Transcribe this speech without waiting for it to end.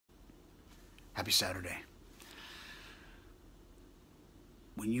Happy Saturday.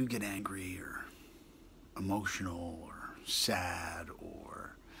 When you get angry or emotional or sad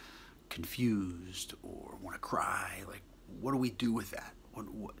or confused or want to cry, like, what do we do with that?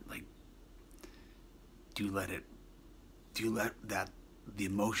 Like, do you let the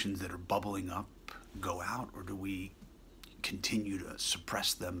emotions that are bubbling up go out, or do we continue to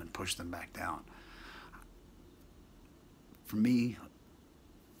suppress them and push them back down? For me,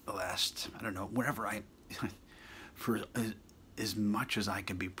 the last, I don't know, whenever for as much as I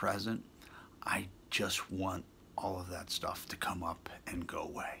can be present, I just want all of that stuff to come up and go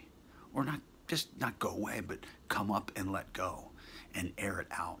away. Or not go away, but come up and let go and air it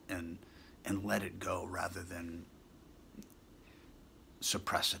out and let it go rather than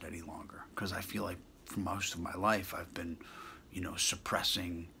suppress it any longer. Because I feel like for most of my life I've been,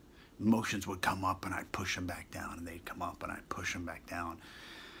 suppressing. Emotions would come up and I'd push them back down, and they'd come up and I'd push them back down.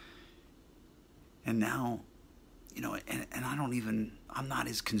 And now, and I'm not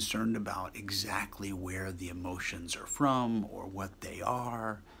as concerned about exactly where the emotions are from or what they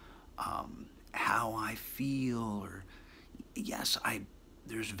are, how I feel, or yes,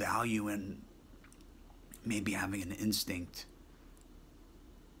 there's value in maybe having an instinct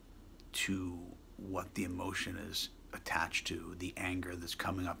to what the emotion is attached to, the anger that's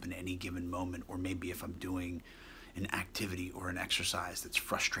coming up in any given moment, or maybe if I'm doing an activity or an exercise that's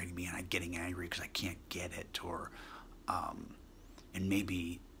frustrating me and I'm getting angry because I can't get it, or and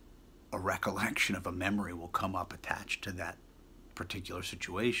maybe a recollection of a memory will come up attached to that particular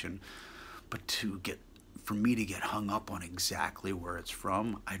situation. But for me to get hung up on exactly where it's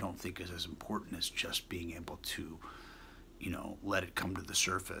from, I don't think is as important as just being able to, let it come to the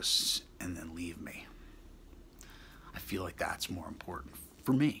surface and then leave me. I feel like that's more important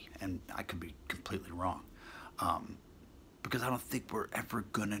for me, and I could be completely wrong, because I don't think we're ever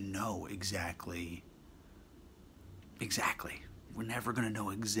gonna know exactly. We're never gonna know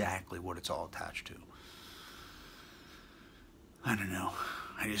exactly what it's all attached to. I don't know.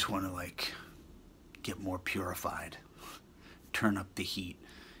 I just want to get more purified, turn up the heat,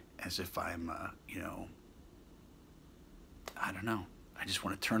 as if I'm, I don't know. I just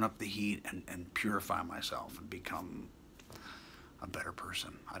want to turn up the heat and purify myself and become a better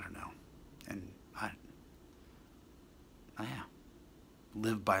person. I don't know. And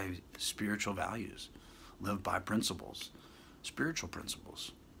live by spiritual values, live by principles, spiritual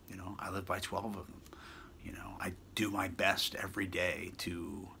principles. I live by 12 of them. I do my best every day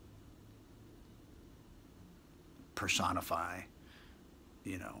to personify, a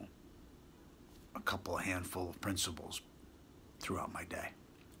handful of principles throughout my day,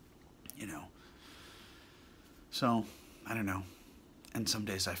 So, I don't know. And some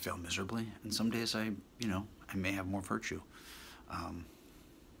days I fail miserably, and some days I may have more virtue. I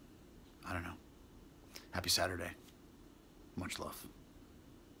don't know. Happy Saturday. Much love.